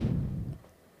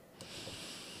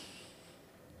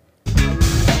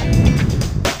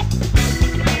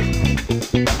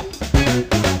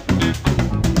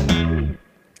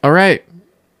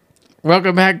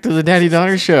Welcome back to the Daddy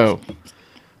Daughter Show.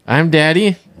 I'm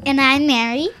Daddy. And I'm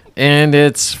Mary. And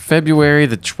it's February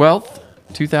the 12th,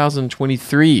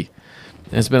 2023.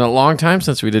 And it's been a long time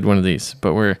since we did one of these,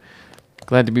 but we're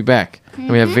glad to be back. And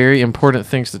we have very important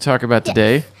things to talk about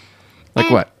today. Like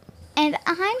what? And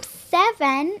I'm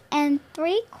 7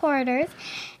 3/4,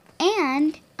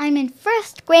 and I'm in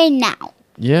first grade now.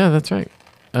 Yeah, that's right.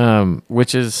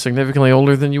 Which is significantly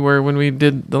older than you were when we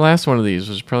did the last one of these,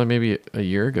 which was probably maybe a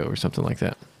year ago or something like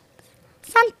that.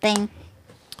 Something.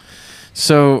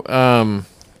 So,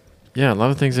 yeah, a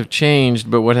lot of things have changed,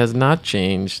 but what has not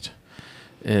changed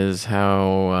is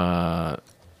how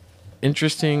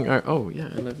interesting. Oh, yeah,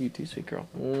 I love you too, sweet girl.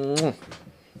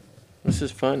 This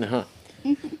is fun, huh?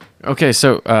 Okay,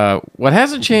 so what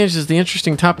hasn't changed is the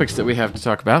interesting topics that we have to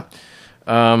talk about.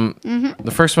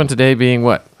 The first one today being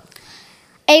what?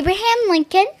 Abraham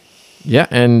Lincoln. Yeah,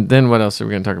 and then what else are we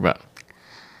going to talk about?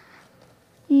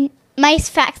 Mice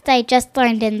facts that I just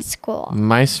learned in school.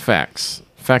 Mice facts.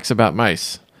 Facts about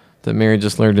mice that Mary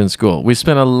just learned in school. We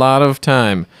spent a lot of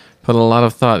time, put a lot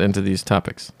of thought into these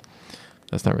topics.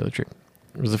 That's not really true.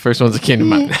 It was the first ones that came to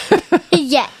mind.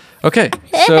 Yeah. Okay,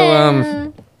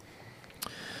 so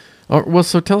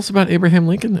so tell us about Abraham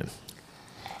Lincoln then.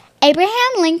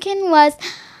 Abraham Lincoln was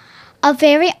a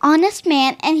very honest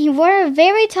man, and he wore a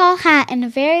very tall hat and a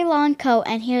very long coat,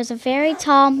 and he was a very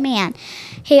tall man.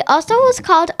 He also was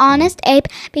called Honest Abe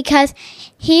because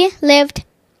he lived,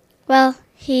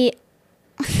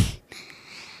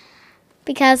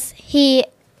 because he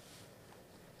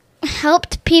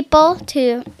helped people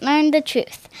to learn the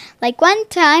truth. Like one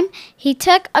time, he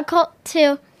took a colt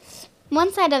to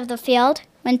one side of the field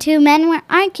when two men were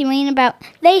arguing about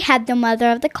they had the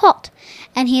mother of the colt.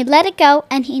 And he let it go,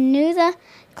 and he knew the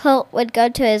colt would go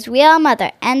to his real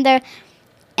mother, and the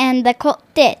colt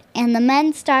did, and the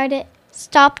men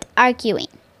stopped arguing.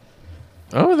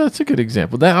 Oh, that's a good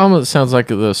example. That almost sounds like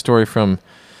the story from,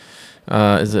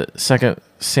 is it 2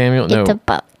 Samuel? It's a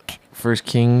book. 1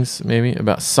 Kings, maybe,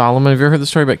 about Solomon. Have you ever heard the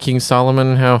story about King Solomon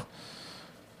and how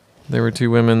there were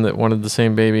two women that wanted the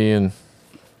same baby? And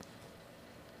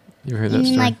you heard that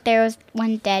story? Like there was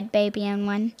one dead baby and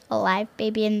one alive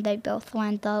baby, and they both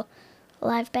wanted the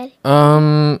alive baby?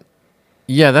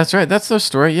 Yeah, that's right. That's the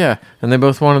story, yeah. And they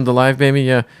both wanted the live baby,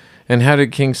 yeah. And how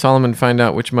did King Solomon find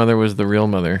out which mother was the real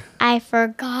mother? I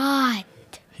forgot.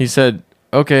 He said,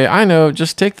 okay, I know,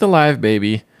 just take the live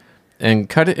baby and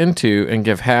cut it in two and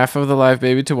give half of the live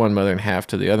baby to one mother and half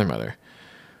to the other mother.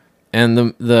 And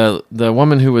the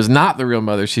woman who was not the real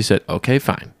mother, she said, okay,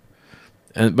 fine.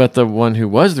 But the one who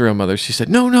was the real mother, she said,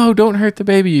 no, don't hurt the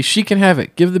baby. She can have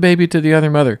it. Give the baby to the other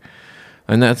mother.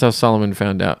 And that's how Solomon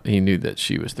found out. He knew that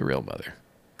she was the real mother.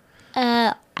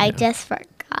 I just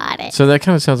forgot it. So that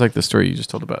kind of sounds like the story you just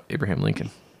told about Abraham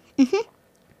Lincoln.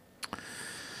 Mm-hmm.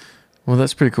 Well,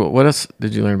 that's pretty cool. What else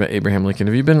did you learn about Abraham Lincoln?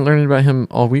 Have you been learning about him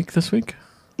all week this week?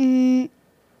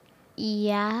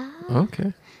 Yeah.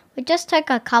 Okay. We just took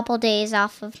a couple days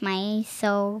off of mice,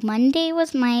 so Monday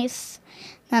was mice,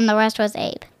 then the rest was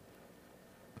Abe.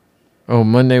 Oh,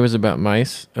 Monday was about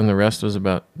mice, and the rest of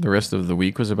the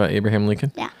week was about Abraham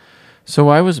Lincoln? Yeah. So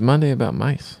why was Monday about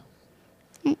mice?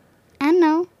 I don't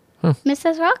know. Huh.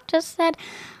 Mrs. Rock just said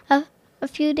a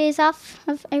few days off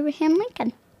of Abraham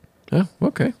Lincoln. Oh,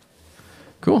 okay.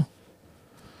 Cool.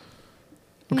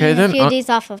 I Okay, mean, then. A few days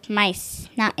off of mice,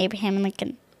 not Abraham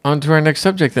Lincoln. On to our next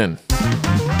subject then.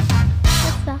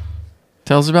 What's that?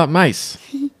 Tell us about mice.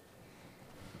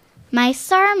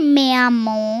 Mice are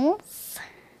mammals,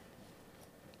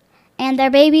 and their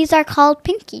babies are called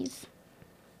pinkies.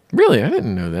 Really? I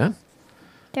didn't know that.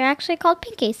 They're actually called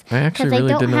pinkies. I actually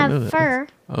really did not know that. Because they don't have fur.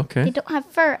 Okay. They don't have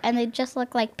fur, and they just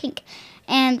look like pink.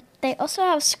 And they also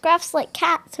have scruffs like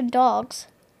cats and dogs.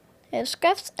 They have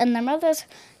scruffs, and their mothers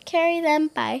carry them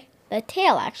by the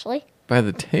tail, actually. By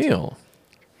the tail?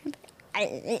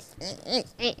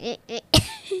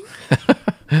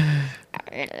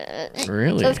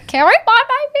 Really? Just carried by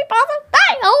my mother's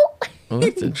tail. Well,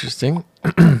 that's interesting.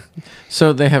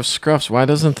 So they have scruffs. Why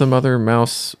doesn't the mother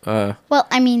mouse... Well,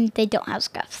 I mean, they don't have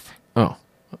scruffs. Oh.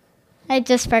 I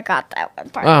just forgot that one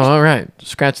part. Oh, all right.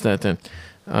 Scratch that then.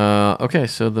 Okay,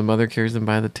 so the mother carries them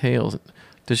by the tails.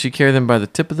 Does she carry them by the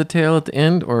tip of the tail at the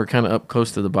end or kind of up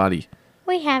close to the body?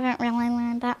 We haven't really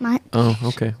learned that much. Oh,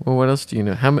 okay. Well, what else do you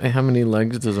know? How many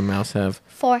legs does a mouse have?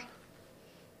 4.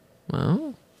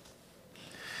 Well,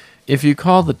 if you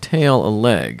call the tail a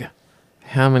leg,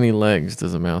 how many legs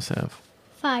does a mouse have?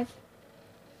 5.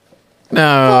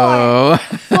 No.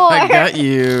 4. I got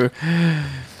you.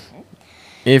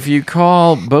 If you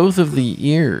call both of the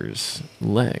ears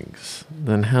legs,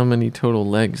 then how many total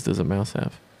legs does a mouse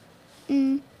have?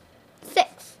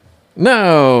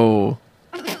 No.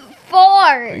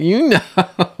 4. You know.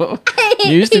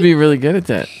 You used to be really good at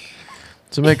that.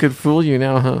 Somebody could fool you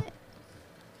now, huh?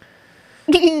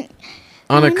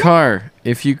 On a car,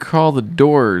 if you call the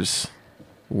doors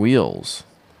wheels,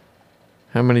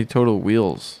 how many total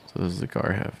wheels does the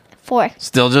car have? 4.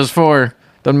 Still just 4.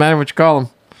 Doesn't matter what you call them.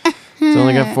 It's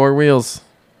only got 4 wheels.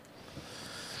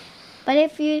 But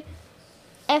if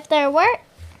there were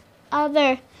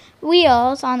other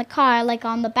wheels on the car, like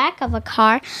on the back of a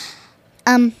car,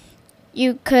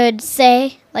 you could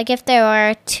say, like, if there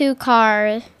were 2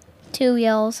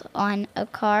 wheels on a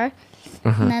car,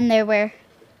 and then it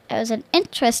was an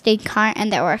interesting car,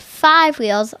 and there were 5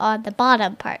 wheels on the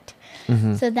bottom part.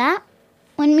 So that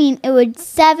would mean it would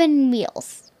 7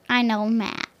 wheels. I know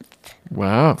math.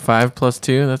 Wow. 5 plus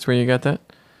 2. That's where you got that?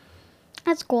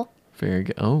 That's cool. Very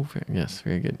good. Oh, yes.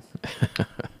 Very good.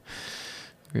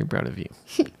 Very proud of you.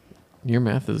 Your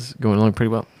math is going along pretty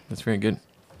well. That's very good.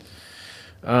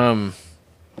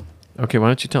 Okay, why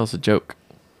don't you tell us a joke?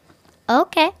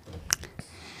 Okay.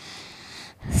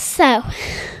 So,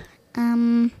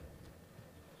 I'm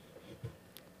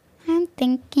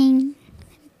thinking.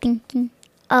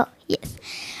 Oh, yes.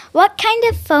 What kind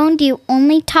of phone do you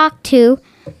only talk into,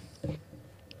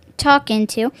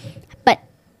 but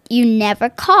you never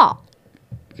call?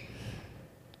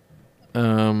 I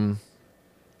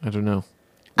don't know.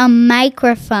 A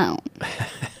microphone.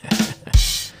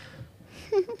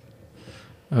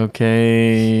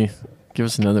 Okay, give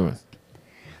us another one.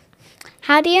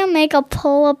 How do you make a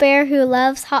polar bear who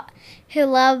loves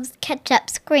ketchup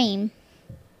scream?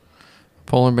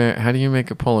 Polar bear. How do you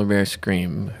make a polar bear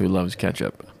scream who loves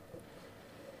ketchup?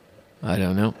 I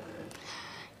don't know.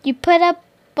 You put a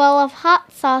bowl of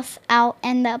hot sauce out,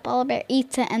 and the polar bear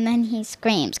eats it, and then he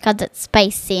screams because it's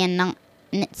spicy and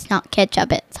it's not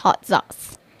ketchup; it's hot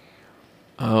sauce.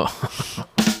 Oh,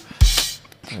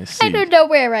 I see. I don't know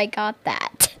where I got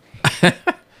that.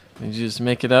 Did you just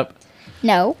make it up?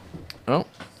 No, Oh,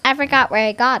 I forgot where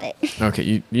I got it. okay.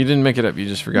 You didn't make it up. You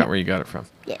just forgot where you got it from.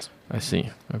 Yes. I see.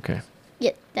 Okay.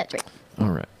 Yes, that's right. All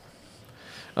right.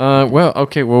 Well,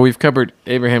 okay. Well, we've covered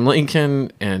Abraham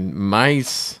Lincoln and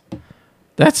mice.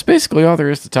 That's basically all there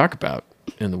is to talk about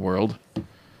in the world.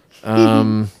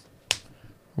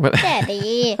 What?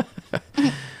 Daddy.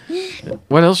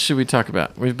 What else should we talk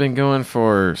about? We've been going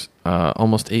for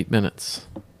almost 8 minutes.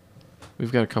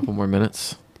 We've got a couple more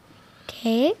minutes.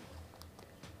 Okay.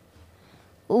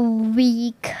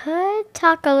 We could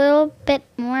talk a little bit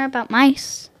more about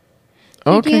mice.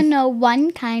 Did you Okay. know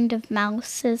one kind of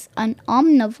mouse is an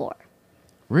omnivore?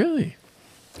 Really?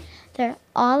 There are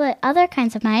all the other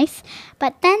kinds of mice,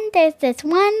 but then there's this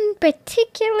one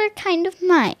particular kind of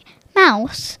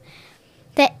mouse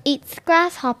that eats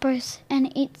grasshoppers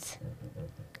and eats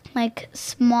like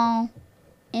small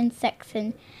insects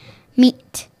and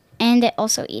meat, and it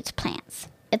also eats plants.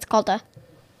 It's called a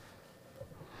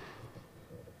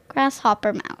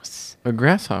grasshopper mouse. A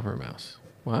grasshopper mouse.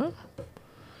 Wow.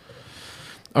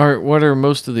 What are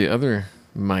most of the other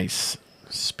mice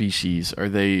species? Are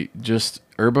they just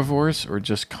herbivores or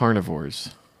just carnivores?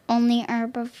 Only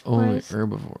herbivores. Only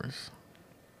herbivores.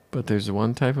 But there's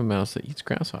one type of mouse that eats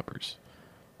grasshoppers.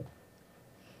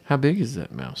 How big is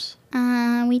that mouse?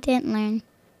 We didn't learn.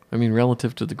 I mean,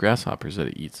 relative to the grasshoppers that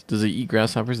it eats. Does it eat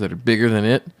grasshoppers that are bigger than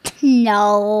it?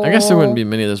 No. I guess there wouldn't be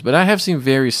many of those, but I have seen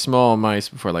very small mice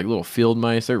before, like little field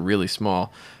mice. They're really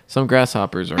small. Some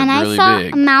grasshoppers are And really I saw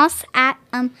big. a mouse at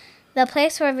the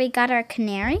place where we got our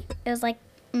canary. It was like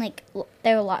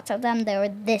there were lots of them. They were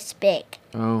this big.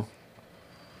 Oh,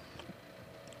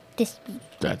 This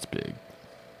that's big.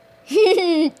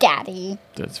 big. Daddy.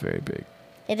 That's very big.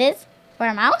 It is for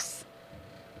a mouse.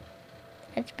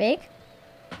 That's big.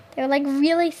 They were like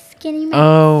really skinny mice.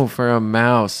 Oh, for a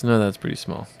mouse. No, that's pretty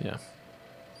small. Yeah.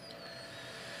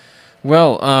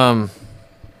 Well,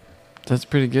 that's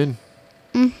pretty good.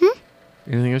 Mhm.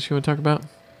 Anything else you want to talk about?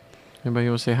 Anybody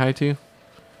you want to say hi to?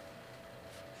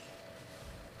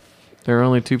 There are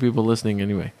only 2 people listening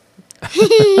anyway.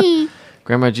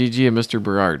 Grandma Gigi and Mr.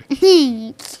 Berard.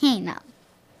 Kano.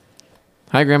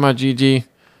 Hi, Grandma Gigi.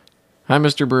 Hi,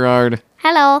 Mr. Berard.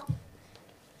 Hello.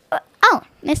 Oh,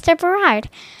 Mr. Berard.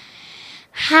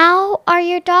 How are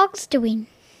your dogs doing?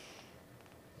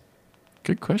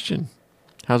 Good question.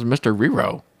 How's Mr.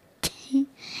 Rero?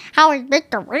 How is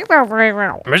Mr. Rero?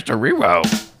 Mr. Rero.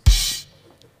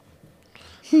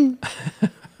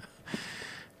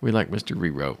 We like Mr.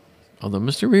 Rero. Although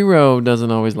Mr. Rero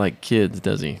doesn't always like kids,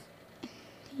 does he?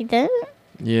 He does?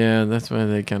 Yeah, that's why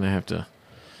they kind of have to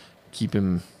keep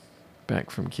him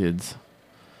back from kids.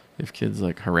 If kids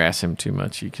like harass him too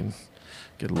much, he can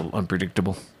get a little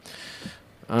unpredictable.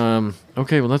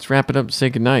 Okay, well, let's wrap it up and say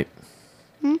goodnight.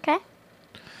 Okay.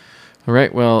 All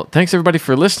right, well, thanks everybody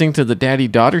for listening to the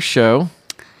Daddy-Daughter Show.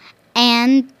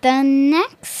 And the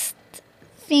next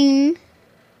thing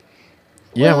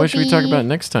Yeah, will what should we talk be about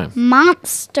next time?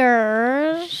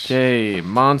 monsters. Okay,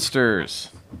 monsters.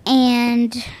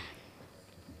 And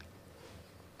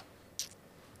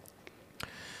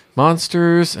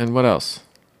Monsters and what else?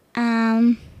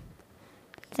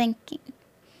 thinking.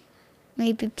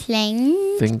 Maybe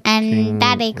planes. And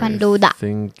Daddy can do that.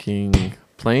 Thinking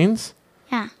planes?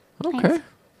 Yeah. Okay. planes.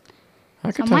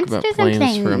 I could So talk about monsters and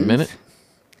planes for a planes. minute.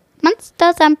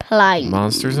 Monsters and planes.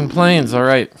 Monsters and planes. All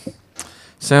right.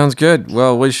 Sounds good.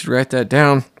 Well, we should write that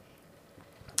down.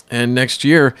 And next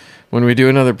year, when we do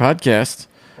another podcast,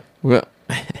 well,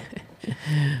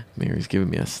 Mary's giving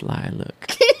me a sly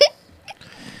look.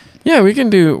 Yeah, we'll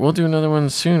do another one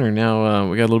sooner. Now,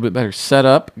 we got a little bit better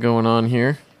setup going on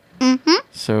here. Mm-hmm.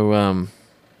 So,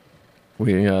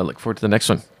 we look forward to the next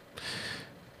one.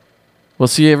 We'll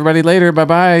see everybody later.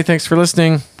 Bye-bye. Thanks for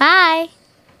listening. Bye.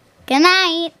 Good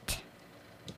night.